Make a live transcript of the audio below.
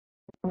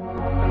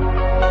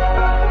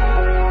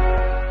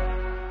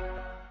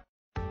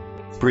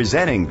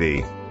Presenting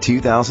the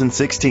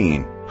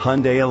 2016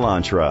 Hyundai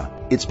Elantra.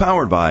 It's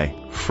powered by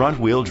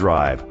front-wheel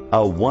drive, a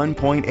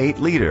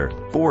 1.8-liter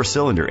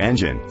 4-cylinder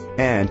engine,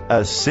 and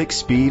a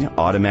 6-speed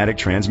automatic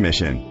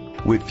transmission.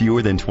 With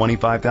fewer than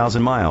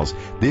 25,000 miles,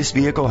 this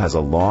vehicle has a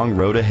long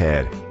road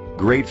ahead.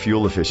 Great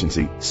fuel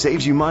efficiency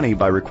saves you money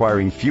by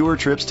requiring fewer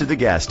trips to the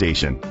gas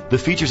station. The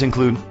features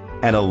include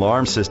an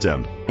alarm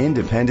system,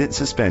 independent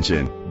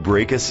suspension,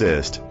 brake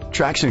assist,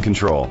 traction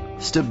control,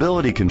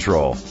 stability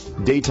control,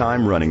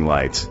 daytime running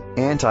lights,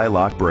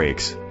 anti-lock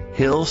brakes,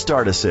 hill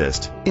start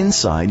assist.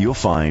 Inside you'll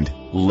find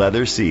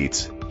leather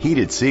seats,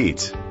 heated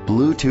seats,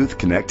 Bluetooth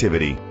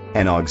connectivity,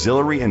 an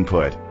auxiliary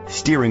input,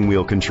 steering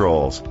wheel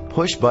controls,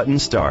 push button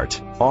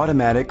start,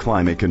 automatic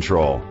climate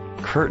control,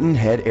 curtain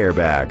head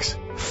airbags,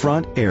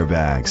 front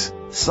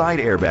airbags, side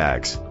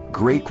airbags.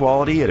 Great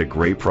quality at a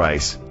great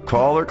price.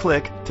 Call or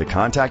click to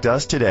contact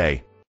us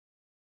today.